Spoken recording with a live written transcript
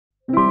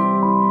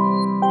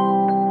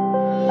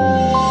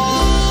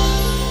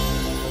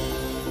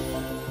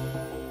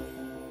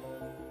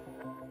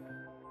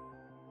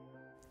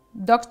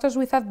Doctors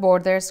Without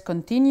Borders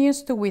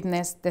continues to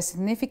witness the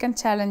significant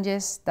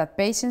challenges that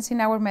patients in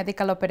our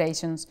medical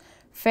operations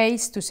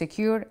face to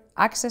secure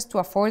access to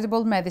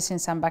affordable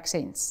medicines and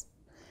vaccines.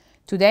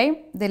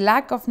 Today, the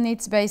lack of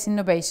needs-based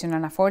innovation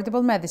and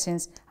affordable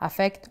medicines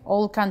affect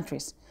all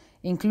countries,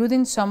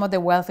 including some of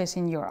the wealthiest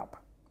in Europe.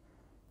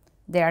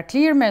 There are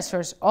clear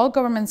measures all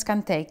governments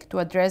can take to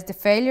address the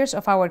failures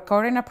of our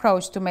current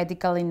approach to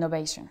medical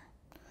innovation.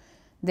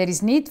 There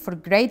is need for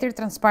greater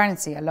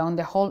transparency along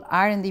the whole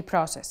R&D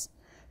process,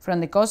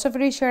 from the cost of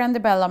research and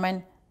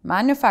development,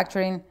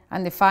 manufacturing,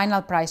 and the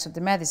final price of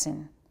the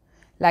medicine.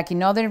 Like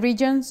in other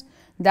regions,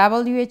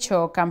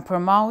 WHO can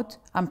promote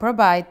and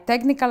provide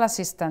technical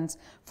assistance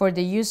for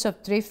the use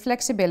of thrift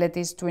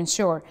flexibilities to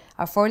ensure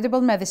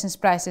affordable medicines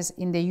prices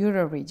in the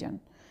Euro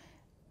region.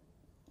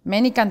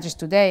 Many countries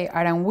today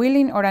are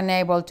unwilling or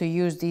unable to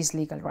use these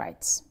legal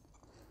rights.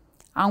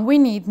 And we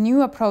need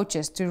new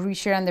approaches to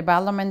research and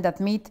development that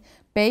meet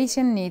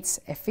patient needs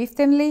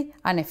efficiently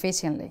and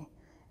efficiently,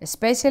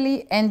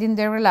 especially ending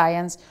their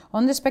reliance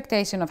on the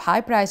expectation of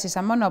high prices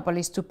and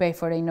monopolies to pay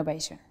for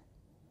innovation.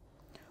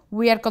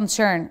 We are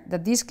concerned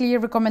that these clear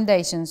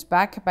recommendations,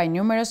 backed by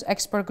numerous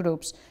expert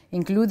groups,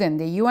 including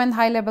the UN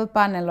High-Level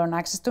Panel on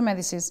Access to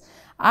Medicines,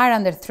 are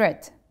under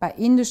threat by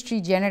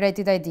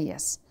industry-generated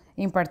ideas,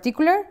 in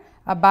particular,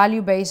 a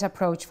value-based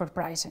approach for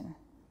pricing.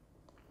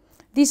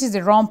 This is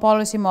the wrong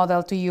policy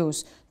model to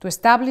use to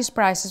establish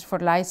prices for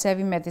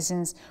life-saving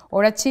medicines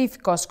or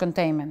achieve cost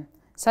containment.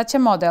 Such a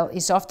model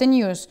is often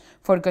used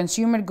for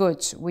consumer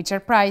goods, which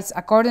are priced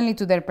accordingly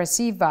to their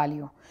perceived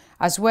value,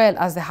 as well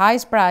as the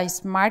highest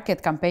price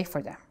market can pay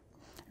for them,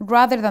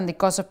 rather than the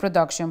cost of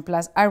production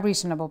plus a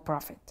reasonable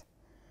profit.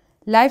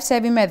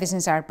 Life-saving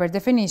medicines are, per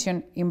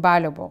definition,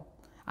 invaluable,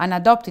 and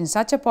adopting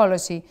such a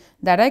policy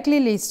directly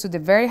leads to the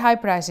very high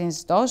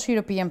prices those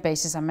European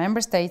patients and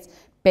member states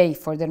pay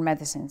for their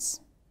medicines.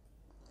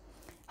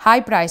 High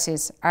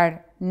prices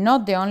are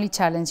not the only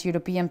challenge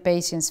European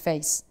patients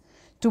face.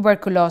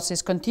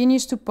 Tuberculosis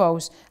continues to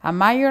pose a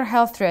major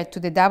health threat to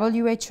the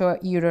WHO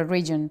Euro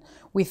region,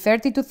 with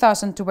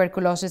 32,000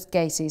 tuberculosis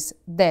cases,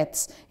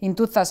 deaths in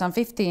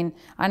 2015,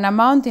 and a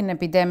mounting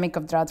epidemic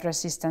of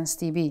drug-resistant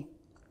TB.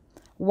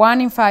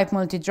 1 in 5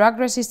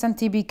 multi-drug-resistant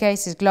TB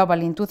cases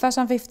globally in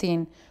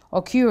 2015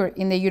 occurred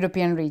in the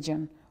European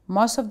region,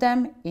 most of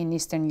them in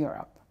Eastern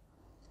Europe.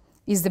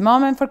 It's the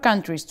moment for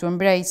countries to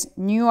embrace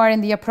new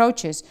R&D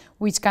approaches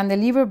which can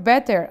deliver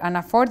better and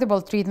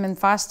affordable treatment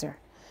faster,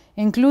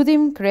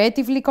 including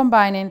creatively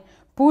combining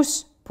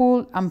push,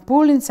 pull, and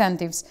pull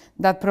incentives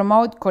that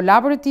promote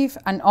collaborative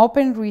and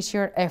open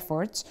research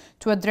efforts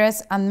to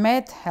address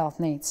unmet health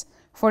needs.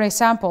 For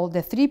example,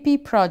 the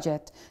 3P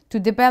project to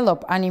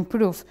develop and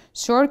improve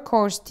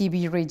short-course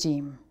TB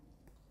regime.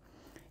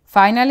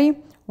 Finally,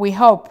 we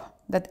hope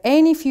that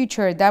any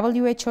future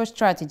WHO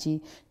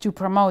strategy to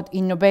promote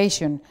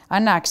innovation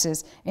and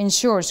access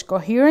ensures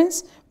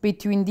coherence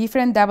between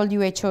different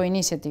WHO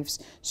initiatives,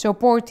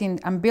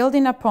 supporting and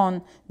building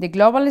upon the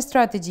global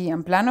strategy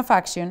and plan of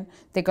action,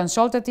 the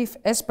consultative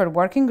expert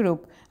working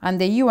group,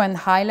 and the UN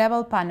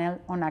High-Level Panel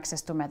on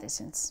Access to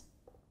Medicines.